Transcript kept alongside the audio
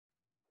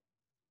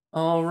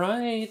All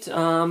right.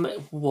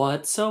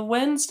 What's a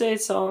Wednesday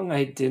song?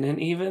 I didn't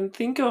even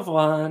think of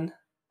one.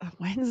 A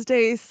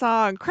Wednesday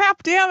song.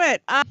 Crap, damn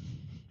it.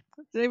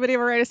 Did anybody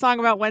ever write a song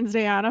about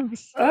Wednesday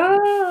Adams?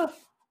 Ah.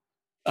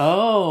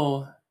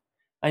 Oh,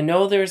 I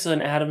know there's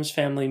an Addams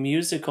Family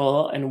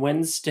musical, and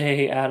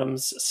Wednesday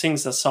Addams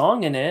sings a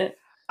song in it,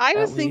 I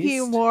was at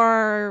thinking least.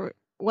 more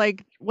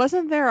like,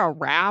 wasn't there a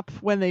rap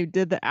when they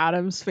did the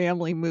Addams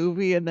Family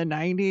movie in the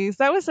 90s?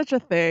 That was such a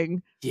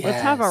thing.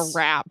 Let's have a Yes.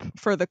 rap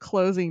for the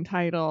closing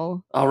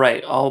title. All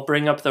right, I'll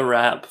bring up the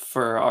rap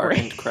for our Great.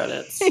 end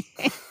credits.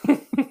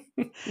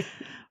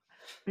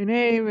 My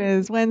name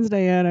is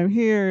Wednesday, and I'm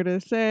here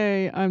to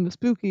say I'm the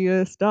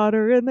spookiest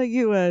daughter in the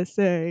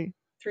USA.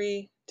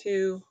 3,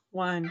 2,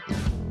 1.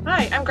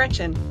 Hi, I'm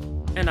Gretchen.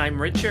 And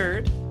I'm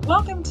Richard.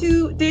 Welcome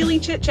to Daily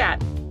Chit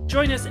Chat.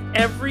 Join us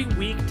every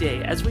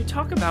weekday as we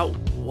talk about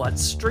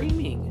what's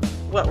streaming,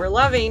 What we're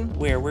loving,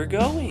 where we're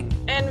going,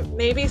 and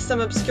maybe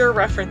some obscure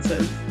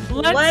references.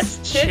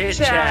 Let's chit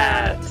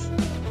chat.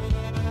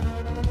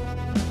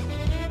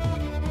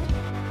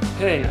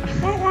 Hey.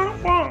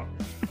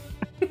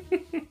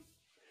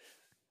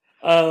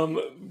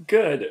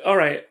 Good. All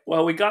right.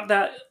 Well, we got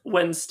that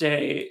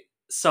Wednesday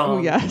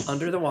song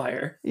under the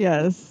wire.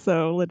 Yes,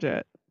 so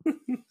legit.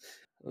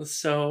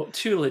 So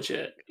too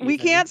legit. We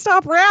can't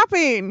stop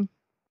rapping.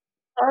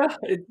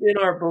 It's in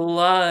our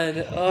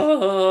blood.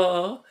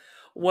 Oh.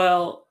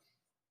 Well,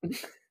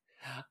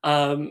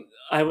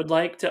 I would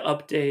like to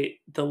update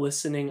the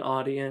listening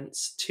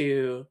audience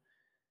to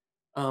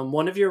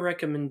one of your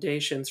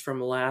recommendations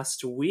from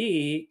last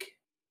week.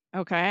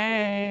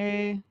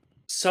 Okay.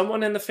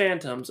 Someone in the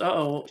Phantoms.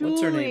 Uh-oh,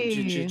 what's her name?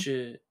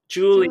 Julie.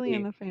 Julie and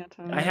Julie. the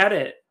Phantoms. I had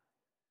it.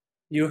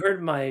 You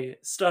heard my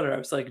stutter. I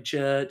was like,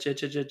 Julie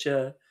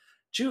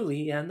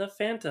and the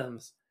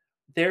Phantoms.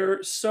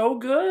 They're so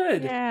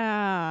good.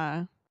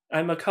 Yeah.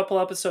 I'm a couple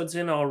episodes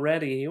in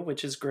already,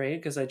 which is great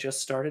because I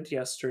just started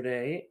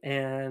yesterday,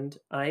 and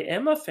I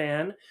am a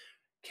fan.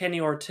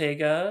 Kenny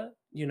Ortega,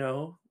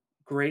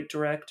 great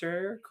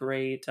director,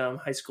 great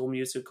High School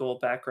Musical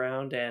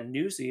background and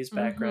Newsies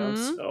background.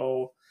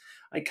 So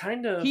I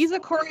kind of... He's a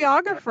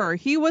choreographer.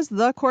 He was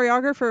the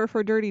choreographer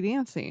for Dirty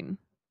Dancing.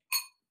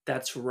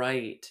 That's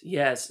right.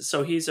 Yes.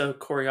 So he's a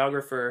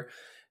choreographer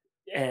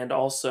and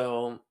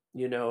also,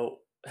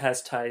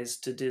 has ties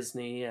to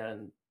Disney,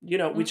 and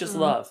we just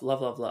love,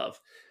 love, love, love.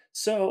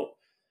 So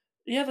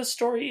yeah, the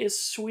story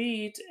is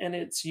sweet and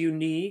it's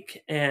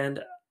unique, and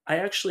I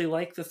actually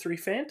like the three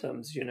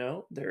Phantoms.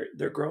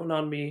 They're growing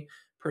on me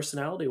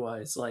personality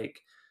wise.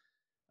 Like,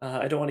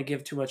 I don't want to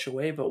give too much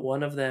away, but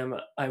one of them,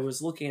 I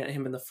was looking at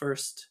him in the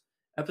first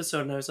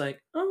episode and I was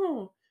like,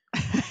 oh,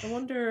 I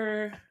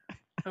wonder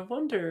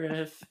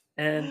if,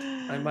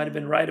 and I might have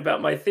been right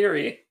about my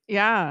theory.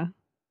 Yeah.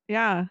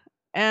 Yeah.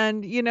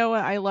 And you know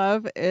what I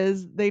love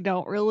is they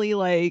don't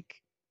really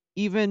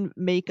even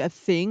make a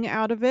thing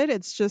out of it.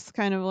 It's just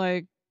kind of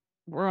like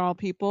we're all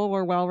people,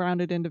 we're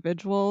well-rounded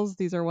individuals.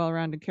 These are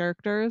well-rounded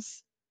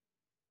characters.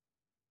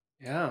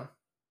 Yeah.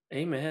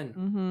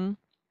 Amen.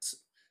 Mhm.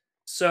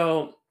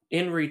 So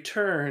in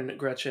return,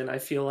 Gretchen, I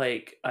feel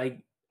like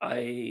I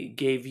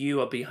gave you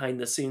a behind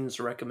the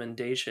scenes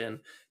recommendation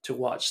to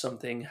watch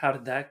something. How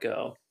did that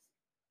go?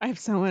 I have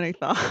so many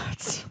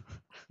thoughts.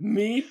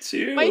 Me My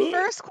too.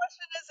 first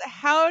question is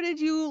how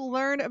did you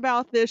learn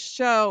about this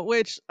show?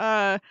 Which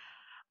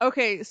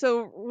okay,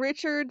 so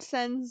Richard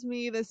sends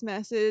me this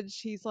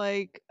message. He's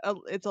like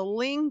it's a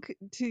link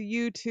to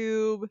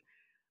YouTube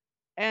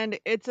and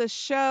it's a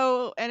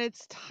show and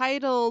it's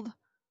titled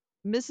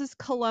Mrs.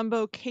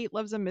 Columbo Kate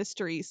Loves a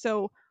Mystery.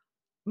 So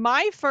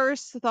my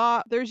first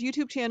thought, there's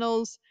YouTube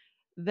channels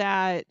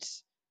that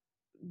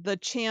the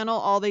channel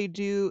all they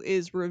do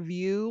is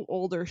review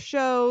older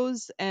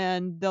shows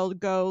and they'll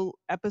go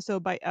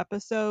episode by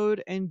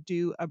episode and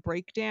do a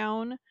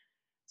breakdown.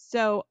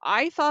 So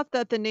I thought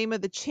that the name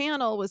of the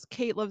channel was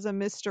Kate Loves a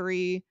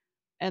Mystery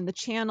and the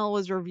channel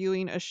was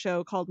reviewing a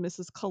show called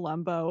Mrs.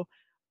 Columbo.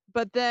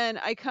 But then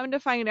I come to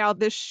find out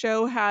this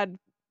show had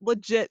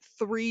legit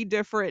 3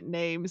 different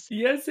names.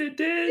 Yes, it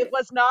did. It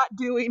was not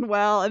doing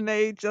well and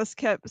they just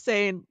kept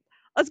saying,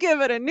 "Let's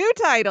give it a new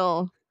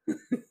title."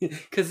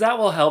 Because that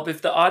will help.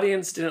 If the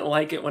audience didn't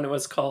like it when it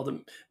was called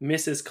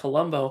Mrs.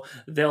 Columbo,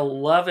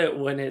 they'll love it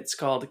when it's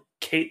called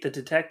Kate the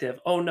Detective.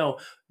 Oh no,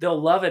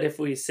 they'll love it if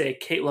we say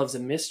Kate Loves a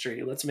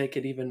Mystery. Let's make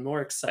it even more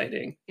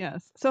exciting.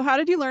 Yes. So how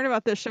did you learn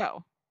about this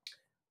show?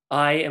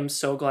 I am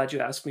so glad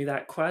you asked me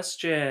that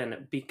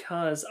question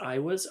because I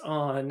was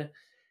on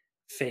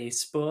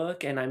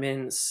Facebook and I'm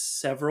in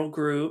several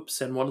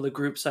groups, and one of the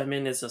groups I'm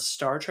in is a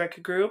Star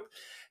Trek group,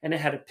 and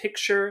it had a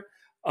picture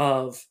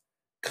of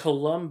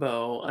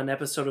Columbo, an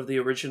episode of the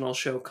original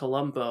show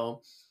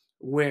Columbo,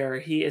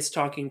 where he is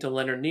talking to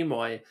Leonard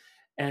Nimoy,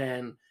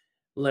 and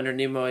Leonard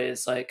Nimoy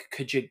is like,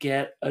 "Could you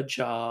get a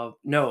job?"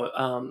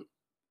 No,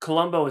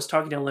 Columbo is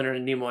talking to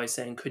Leonard Nimoy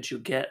saying, "Could you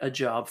get a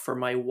job for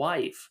my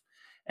wife?"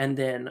 And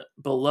then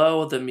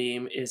below the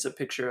meme is a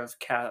picture of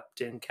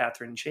Captain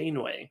Catherine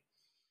Janeway.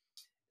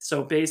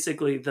 So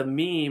basically, the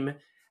meme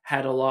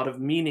had a lot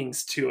of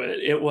meanings to it.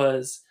 It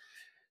was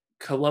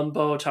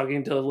Columbo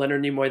talking to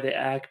Leonard Nimoy, the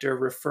actor,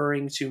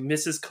 referring to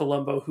Mrs.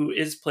 Columbo, who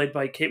is played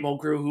by Kate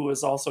Mulgrew, who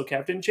is also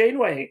Captain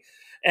Janeway.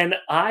 And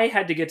I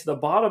had to get to the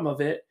bottom of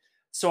it.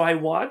 So I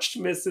watched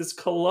Mrs.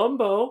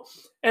 Columbo,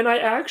 and I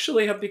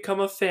actually have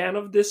become a fan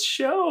of this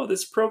show.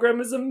 This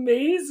program is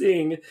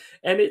amazing.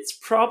 And it's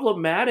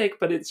problematic,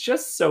 but it's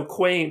just so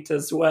quaint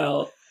as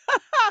well.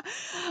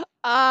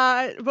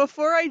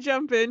 Before I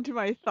jump into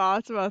my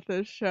thoughts about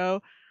this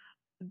show,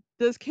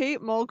 does Kate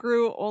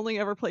Mulgrew only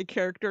ever play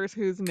characters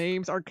whose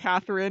names are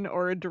Catherine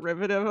or a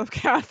derivative of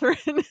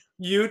Catherine?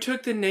 You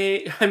took the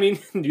name, I mean,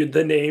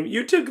 the name.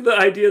 You took the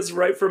ideas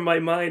right from my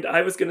mind.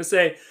 I was going to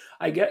say,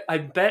 I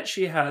bet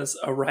she has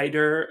a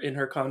writer in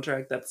her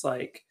contract that's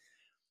like,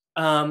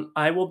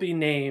 I will be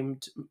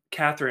named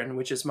Catherine,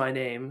 which is my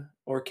name,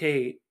 or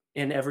Kate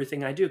in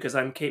everything I do because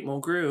I'm Kate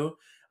Mulgrew.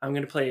 I'm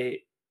going to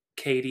play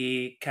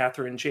Katie,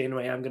 Catherine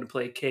Janeway. I'm going to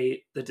play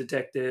Kate, the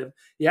detective.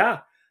 Yeah,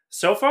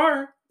 so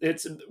far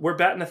we're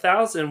batting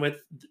 1,000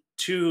 with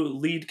 2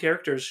 lead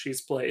characters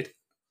she's played.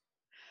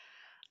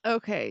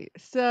 Okay,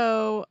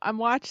 so I'm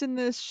watching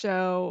this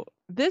show.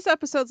 This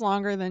episode's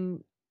longer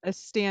than a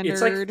standard.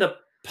 It's like the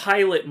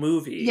pilot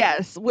movie.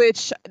 Yes,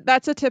 which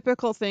that's a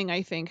typical thing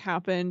I think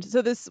happened.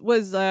 So this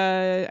was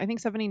I think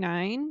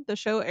 79. The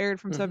show aired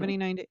from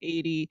 79 to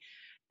 80.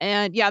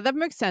 And yeah, that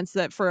makes sense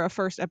that for a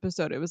first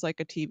episode it was like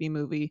a TV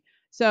movie.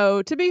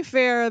 So to be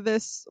fair,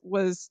 this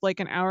was like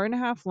an hour and a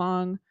half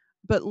long,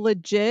 but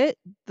legit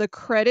the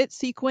credit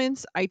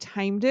sequence, I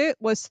timed it,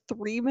 was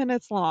 3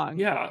 minutes long.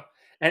 Yeah.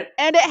 And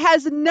it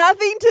has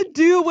nothing to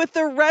do with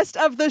the rest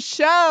of the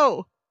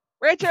show.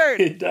 Richard.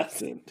 It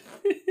doesn't.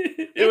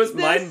 It was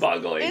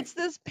mind-boggling. It's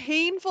this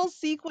painful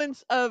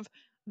sequence of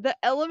the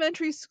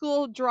elementary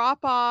school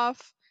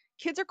drop-off.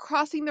 Kids are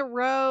crossing the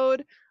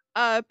road.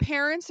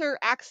 Parents are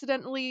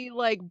accidentally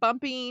like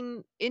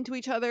bumping into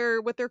each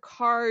other with their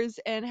cars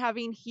and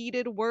having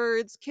heated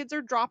words. Kids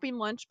are dropping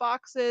lunch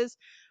boxes.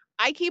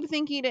 I keep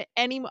thinking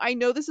I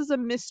know this is a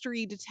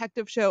mystery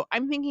detective show.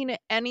 I'm thinking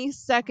at any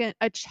second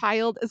a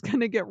child is going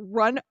to get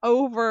run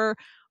over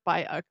by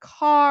a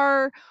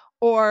car,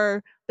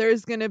 or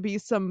there's going to be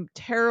some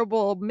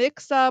terrible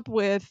mix up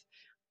with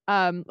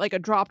like a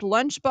dropped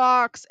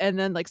lunchbox and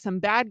then like some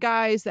bad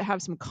guys that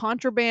have some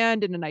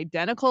contraband in an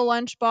identical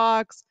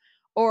lunchbox.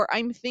 Or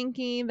I'm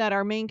thinking that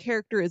our main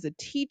character is a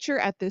teacher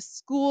at this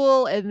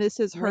school and this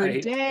is her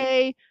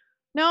day.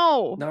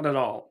 No. Not at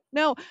all.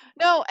 No.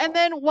 And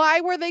then why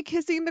were they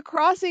kissing the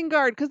crossing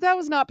guard? Because that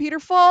was not Peter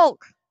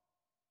Falk.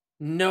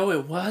 No,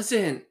 it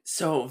wasn't.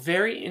 So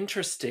very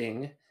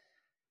interesting.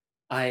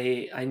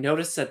 I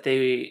noticed that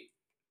they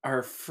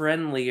are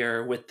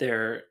friendlier with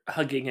their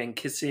hugging and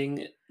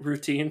kissing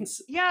routines.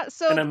 Yeah,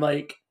 so and I'm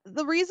like,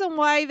 the reason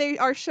why they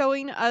are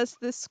showing us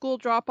this school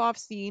drop-off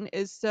scene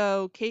is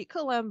so Kate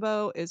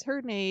Columbo is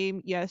her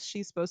name. Yes,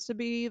 she's supposed to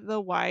be the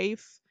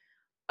wife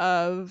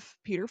of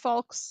Peter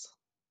Falk's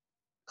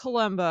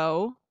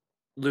Columbo.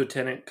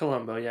 Lieutenant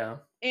Columbo, yeah.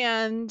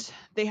 And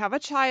they have a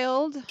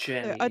child,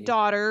 Jenny. a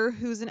daughter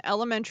who's in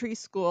elementary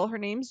school. Her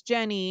name's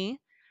Jenny.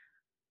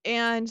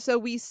 And so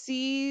we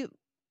see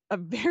a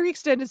very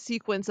extended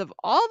sequence of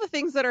all the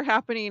things that are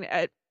happening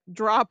at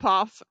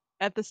drop-off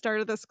at the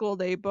start of the school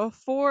day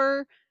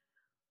before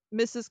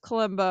Mrs.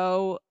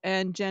 Columbo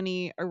and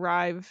Jenny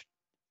arrive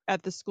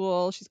at the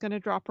school. She's going to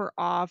drop her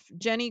off.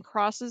 Jenny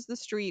crosses the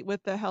street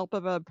with the help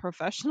of a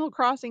professional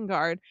crossing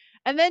guard.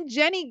 And then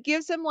Jenny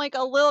gives him like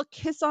a little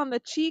kiss on the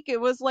cheek.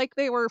 It was like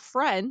they were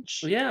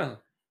French. Yeah.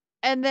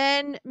 And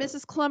then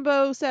Mrs.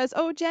 Columbo says,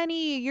 "Oh,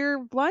 Jenny,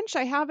 your lunch,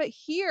 I have it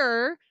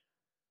here."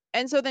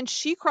 And so then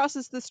she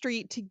crosses the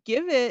street to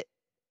give it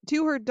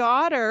to her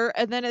daughter.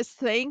 And then as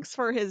thanks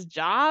for his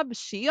job,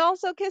 she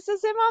also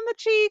kisses him on the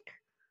cheek.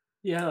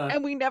 Yeah.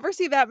 And we never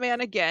see that man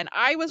again.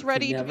 I was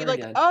ready to be like,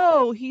 again.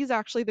 oh, he's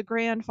actually the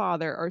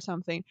grandfather or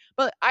something.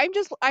 But I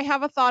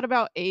have a thought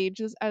about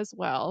ages as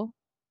well.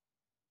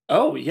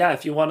 Oh, yeah.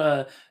 If you want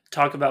to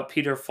talk about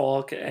Peter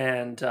Falk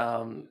and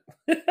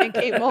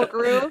Kate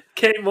Mulgrew.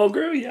 Kate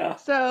Mulgrew, yeah.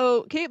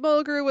 So Kate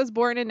Mulgrew was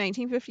born in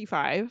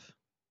 1955.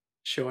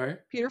 Sure.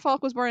 Peter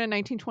Falk was born in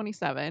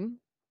 1927.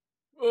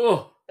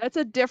 Oh. That's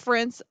a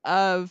difference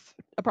of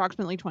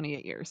approximately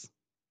 28 years.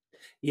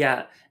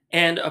 Yeah.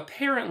 And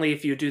apparently,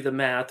 if you do the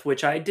math,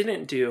 which I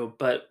didn't do,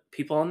 but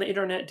people on the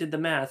internet did the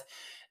math,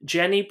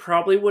 Jenny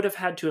probably would have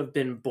had to have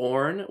been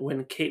born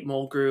when Kate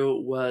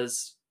Mulgrew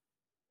was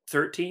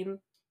 13,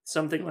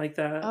 something like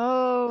that.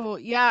 Oh,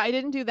 yeah, I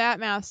didn't do that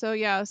math. So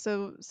yeah,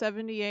 so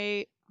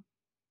 78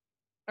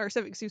 or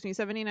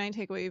 79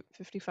 take away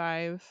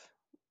 55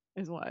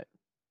 is what?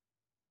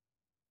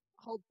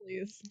 Hold,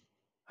 please.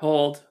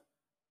 Hold.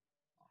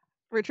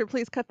 Richard,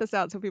 please cut this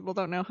out so people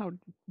don't know how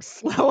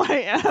slow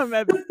I am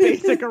at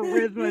basic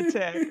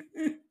arithmetic.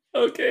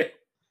 Okay.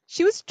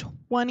 She was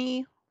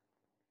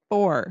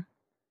 24.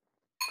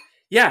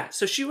 Yeah,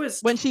 so she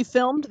was... when she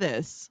filmed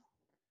this.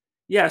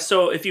 Yeah,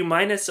 so if you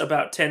minus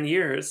about 10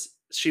 years,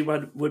 she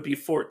would be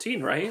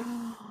 14, right?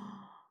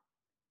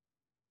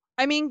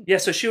 I mean... Yeah,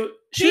 so she was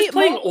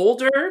playing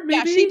older,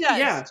 maybe? Yeah, she does.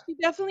 Yeah. She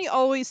definitely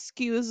always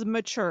skews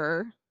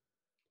mature.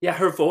 Yeah,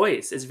 her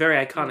voice is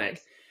very iconic.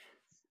 Yes.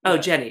 Oh,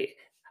 Yes. Jenny.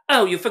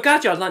 Oh, you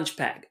forgot your lunch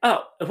bag.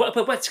 Oh,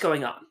 what's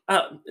going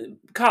on?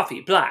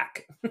 Coffee,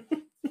 black.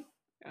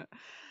 Yeah.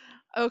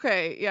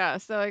 Okay, yeah.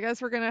 So I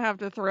guess we're gonna have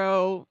to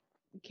throw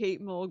Kate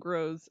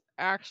Mulgrow's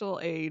actual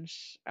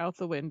age out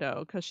the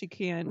window because she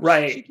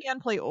Right. can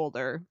play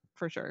older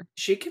for sure.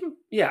 She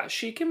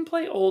can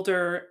play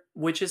older,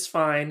 which is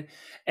fine.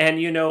 And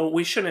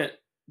we shouldn't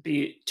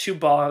be too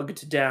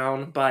bogged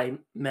down by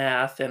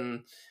math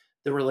and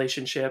the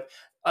relationship.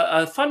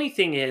 A funny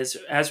thing is,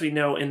 as we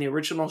know in the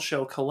original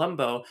show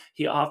Columbo,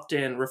 he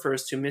often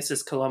refers to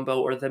Mrs. Columbo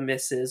or the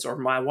Mrs. or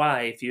my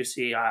wife. You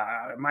see,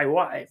 my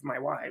wife, my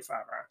wife.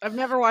 I've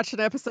never watched an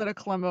episode of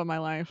Columbo in my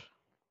life.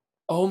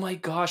 Oh my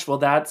gosh. Well,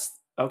 that's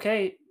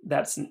okay.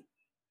 That's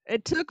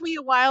It took me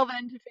a while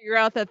then to figure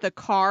out that the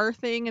car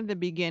thing in the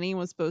beginning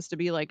was supposed to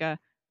be like a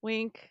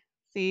wink.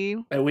 See,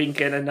 a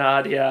wink and a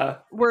nod. Yeah.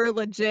 we're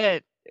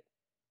legit,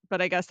 but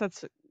I guess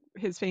that's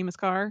his famous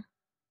car.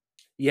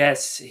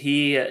 Yes,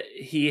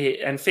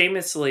 and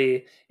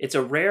famously, it's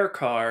a rare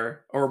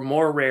car, or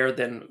more rare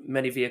than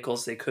many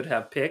vehicles they could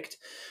have picked.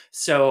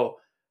 So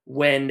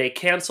when they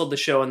canceled the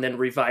show and then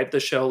revived the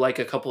show like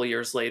a couple of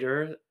years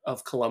later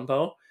of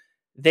Columbo,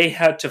 they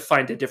had to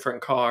find a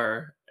different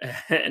car,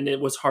 and it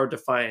was hard to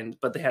find,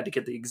 but they had to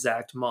get the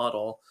exact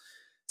model.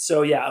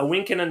 So yeah, a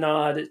wink and a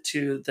nod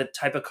to the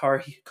type of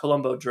car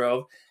Columbo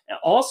drove. And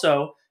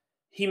also,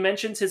 he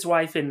mentions his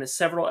wife in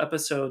several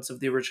episodes of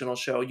the original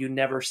show. You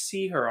never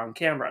see her on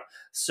camera.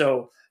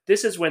 So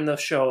this is when the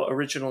show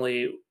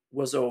originally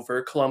was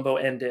over. Columbo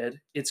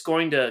ended. It's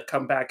going to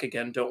come back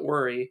again, don't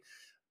worry.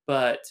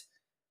 But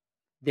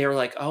they're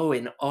like, oh,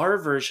 in our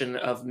version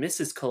of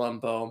Mrs.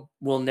 Columbo,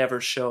 we'll never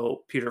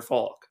show Peter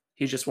Falk.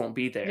 He just won't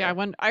be Yeah,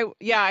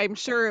 there. I'm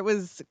sure it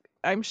was.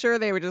 I'm sure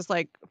they were just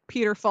like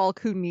Peter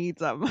Falk, who needs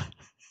them.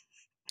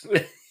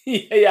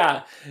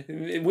 Yeah,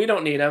 we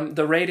don't need him.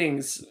 The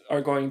ratings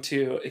are going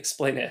to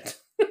explain it.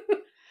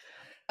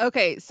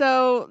 Okay,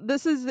 so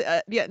this is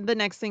the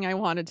next thing I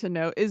wanted to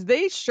know is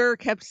they sure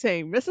kept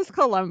saying Mrs.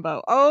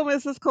 Columbo. Oh,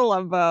 Mrs.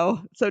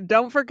 Columbo. So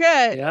don't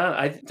forget. Yeah,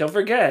 I don't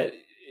forget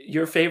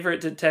your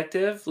favorite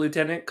detective,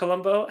 Lieutenant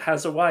Columbo,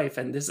 has a wife,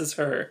 and this is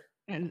her.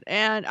 And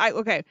I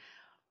okay.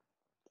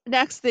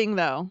 Next thing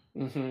though,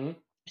 Hmm.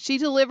 she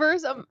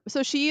delivers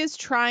so she is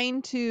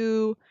trying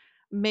to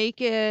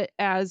make it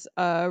as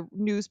a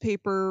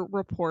newspaper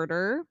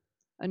reporter,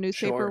 a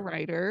newspaper Sure.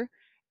 writer,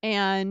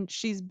 and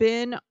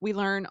we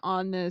learn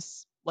on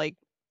this like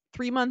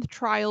 3-month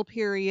trial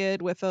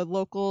period with a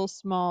local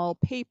small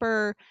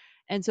paper,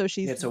 and so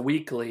she's It's a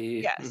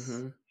weekly. yes,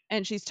 Hmm.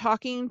 and she's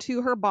talking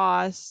to her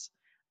boss,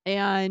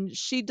 and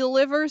she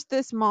delivers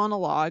this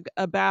monologue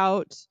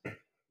about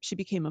she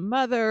became a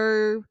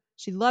mother.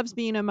 She loves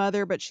being a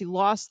mother, but she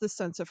lost the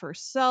sense of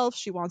herself.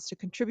 She wants to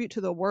contribute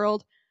to the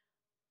world.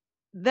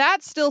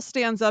 That still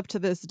stands up to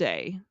this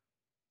day.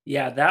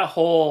 Yeah, that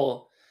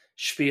whole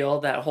spiel,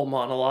 that whole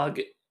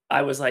monologue,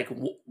 I was like,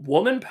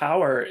 woman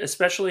power,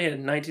 especially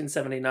in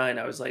 1979.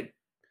 I was like,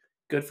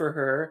 good for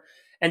her.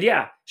 And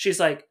yeah, she's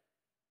like,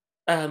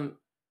 um,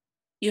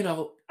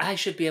 I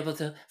should be able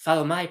to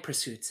follow my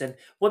pursuits and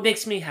what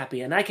makes me happy,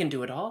 and I can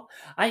do it all.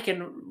 I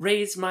can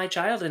raise my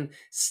child and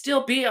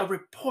still be a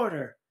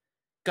reporter.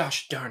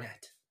 Gosh darn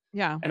it.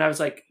 Yeah. And I was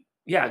like,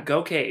 yeah,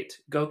 go Kate.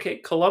 Go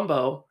Kate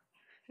Columbo.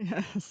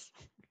 Yes.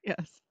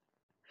 Yes.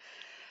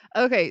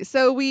 Okay,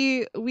 so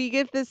we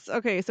get this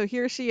okay, so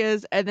here she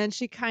is and then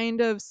she kind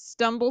of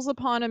stumbles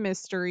upon a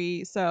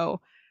mystery. So,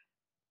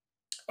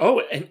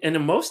 Oh, in a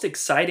most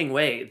exciting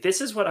way. This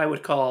is what I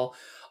would call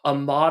a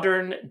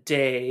modern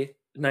day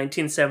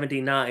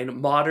 1979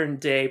 modern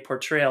day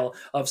portrayal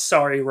of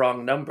Sorry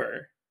Wrong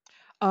Number.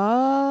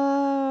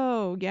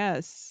 oh,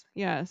 yes.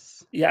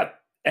 Yes. Yeah,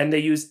 and they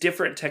use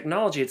different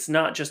technology. It's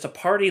not just a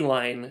party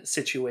line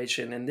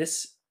situation in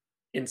this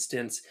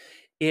instance.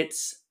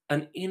 It's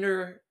an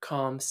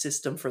intercom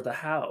system for the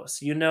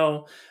house.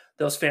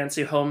 Those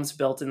fancy homes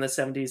built in the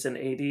 70s and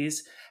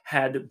 80s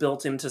had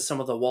built into some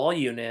of the wall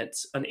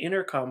units an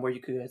intercom where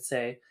you could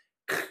say,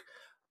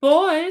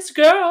 "Boys,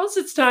 girls,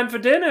 it's time for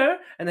dinner."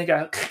 And they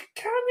go,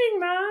 "Coming,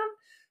 Mom."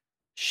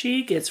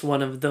 She gets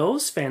one of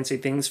those fancy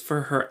things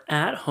for her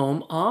at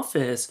home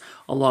office,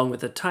 along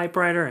with a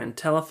typewriter and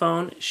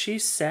telephone.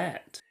 She's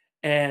set.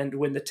 And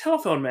when the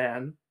telephone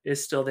man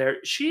is still there,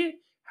 she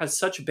has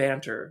such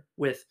banter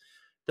with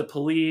the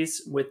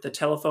police, with the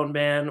telephone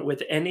man,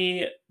 with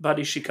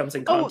anybody she comes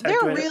in Oh, contact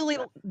they're with. really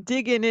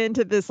digging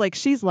into this like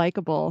she's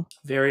likable.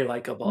 Very Not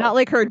likable.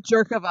 like her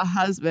jerk of a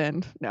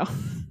husband. No.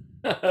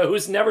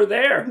 Who's never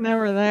there.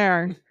 Never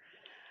there.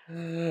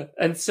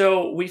 And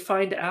so we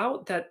find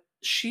out that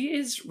she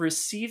is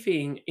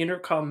receiving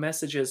intercom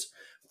messages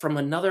from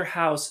another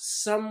house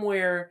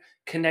somewhere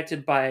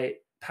connected by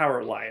power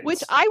Which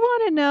lines. I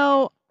want to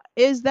know,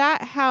 is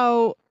that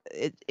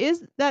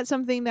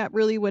something that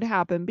really would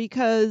happen?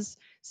 Because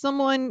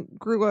someone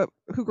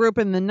who grew up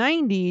in the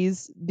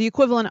 90s, the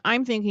equivalent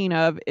I'm thinking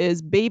of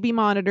is baby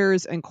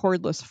monitors and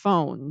cordless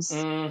phones.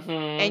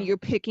 And you're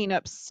picking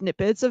up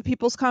snippets of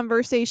people's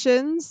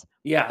conversations.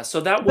 Yeah,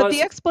 so that But was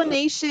the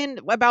explanation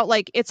about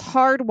like it's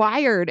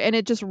hardwired and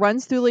it just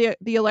runs through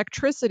the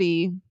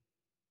electricity.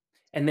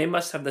 and they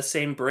must have the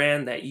same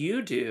brand that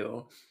you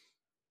do.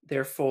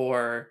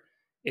 Therefore,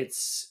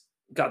 it's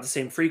got the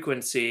same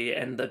frequency,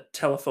 and the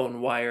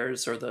telephone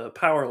wires or the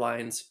power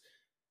lines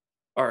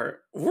are.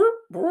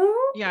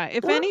 Yeah,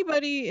 if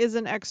anybody is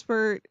an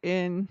expert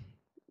in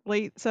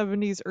late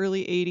 70s,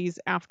 early 80s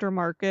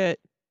aftermarket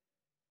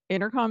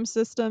intercom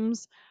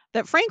systems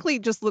that frankly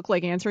just look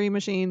like answering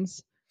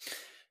machines.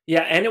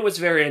 Yeah, and it was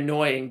very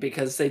annoying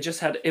because they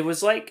just had, it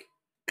was like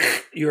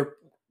you're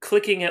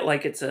clicking it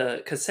like it's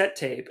a cassette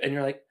tape, and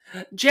you're like,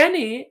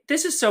 Jenny,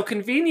 this is so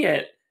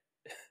convenient.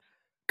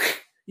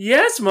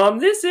 Yes, Mom,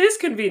 this is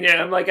convenient.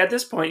 I'm like, at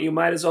this point, you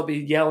might as well be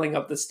yelling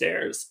up the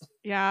stairs.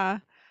 Yeah.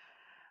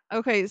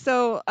 Okay,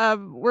 so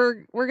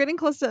we're getting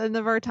close to the end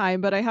of our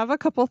time, but I have a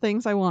couple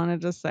things I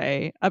wanted to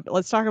say.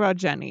 Let's talk about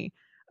Jenny.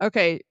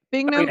 Okay,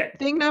 thing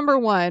number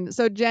one.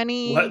 So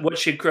Jenny, what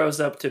she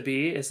grows up to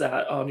be, is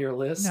that on your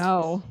list?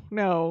 No.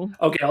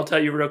 Okay, I'll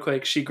tell you real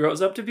quick. She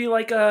grows up to be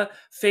like a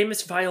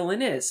famous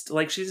violinist.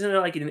 Like she's in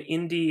like an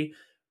indie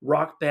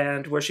rock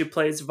band where she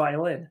plays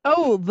violin.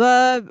 Oh,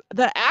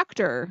 the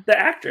actor. The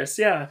actress,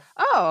 yeah.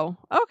 Oh,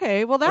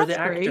 okay. Well, that's or the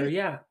great. actor,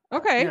 yeah.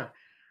 Okay.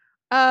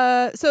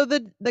 Yeah. So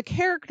the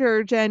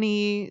character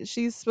Jenny,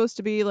 she's supposed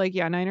to be like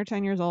 9 or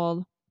 10 years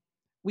old.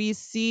 We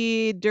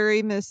see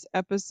during this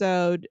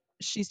episode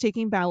she's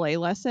taking ballet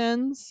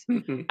lessons.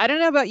 I don't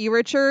know about you,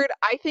 Richard.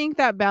 I think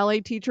that ballet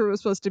teacher was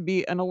supposed to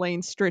be an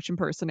Elaine Stritch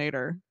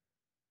impersonator.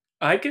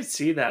 I could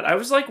see that. I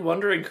was like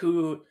wondering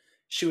who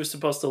she was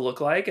supposed to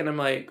look like, and I'm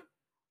like,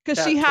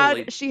 because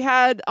she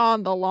had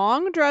on the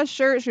long dress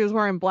shirt, she was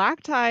wearing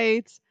black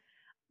tights,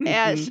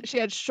 and she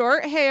had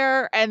short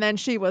hair, and then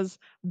she was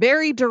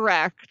very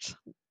direct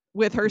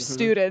with her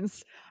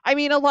students. I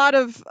mean, a lot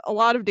of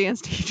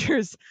dance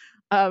teachers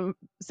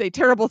say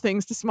terrible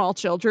things to small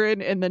children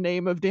in the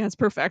name of dance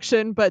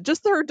perfection, but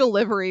just her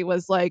delivery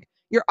was like,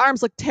 your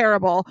arms look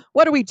terrible.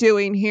 What are we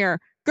doing here?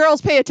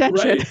 Girls, pay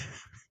attention.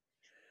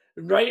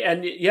 Right.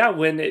 And yeah,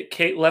 when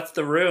Kate left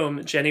the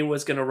room, Jenny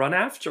was going to run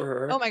after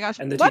her. Oh my gosh.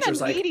 And the what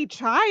teacher's a needy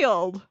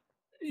child.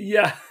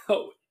 Yeah.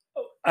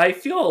 I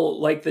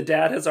feel like the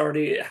dad has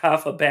already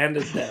half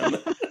abandoned them.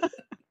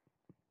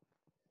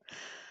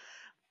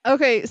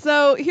 Okay,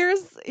 so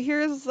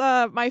here's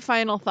my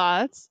final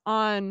thoughts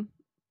on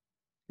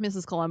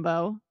Mrs.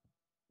 Columbo.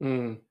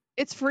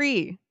 It's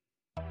free.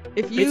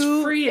 It's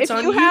free. It's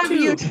on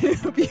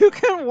YouTube. You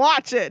can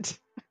watch it.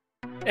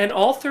 And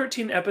all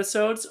 13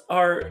 episodes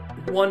are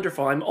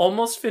wonderful. I'm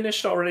almost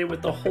finished already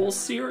with the whole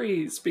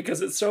series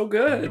because it's so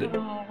good.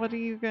 Oh, what are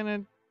you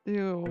gonna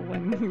do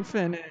when you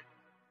finish?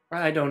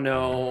 I don't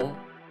know.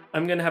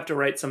 I'm gonna have to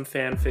write some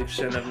fan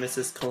fiction of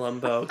Mrs.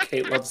 Columbo.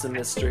 Kate loves the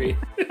mystery.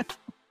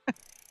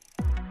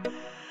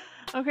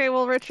 Okay,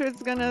 well,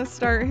 Richard's gonna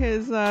start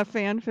his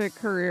fanfic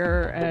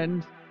career,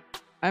 and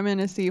I'm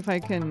gonna see if I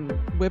can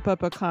whip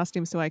up a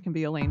costume so I can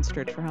be Elaine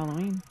Stritch for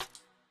Halloween.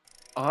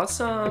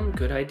 Awesome.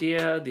 Good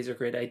idea. These are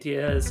great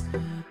ideas.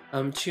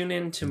 Tune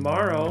in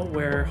tomorrow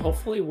where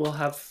hopefully we'll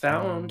have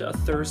found a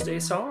Thursday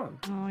song.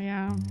 Oh,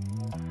 yeah.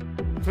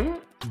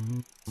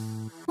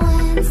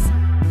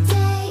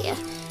 Wednesday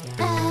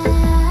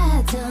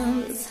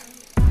Addams.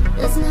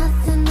 There's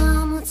nothing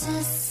normal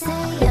to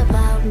say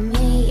about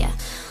me.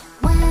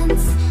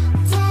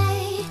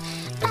 Wednesday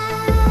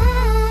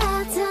Addams.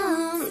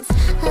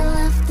 I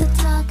love to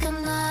talk,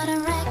 I'm not a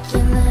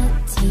regular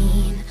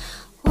teen.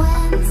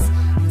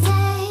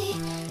 Wednesday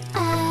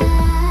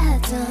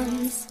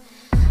Addams.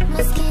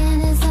 My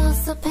skin is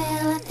also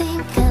pale, I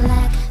think I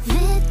like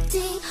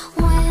Viti.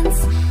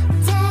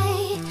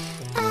 Wednesday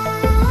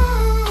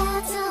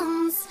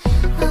Addams.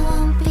 I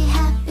won't be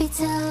happy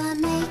till I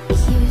make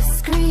you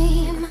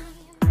scream.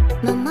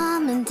 My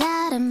mom and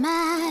dad are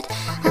mad,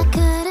 I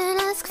couldn't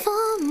ask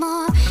for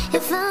more.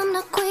 If I'm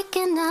not quick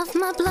enough,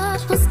 my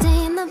blood will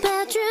stain the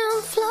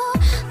bedroom floor.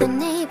 The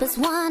neighbor's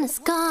one is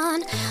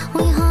gone,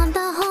 we haunt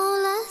the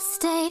whole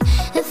estate.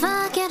 If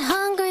I get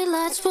hungry,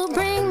 Letch will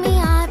bring me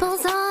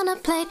eyeballs on a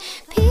plate.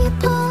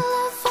 People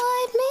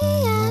avoid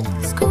me at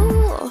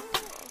school,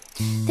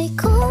 they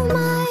call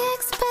my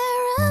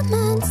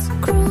experiments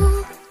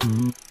cruel.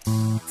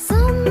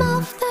 Some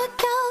of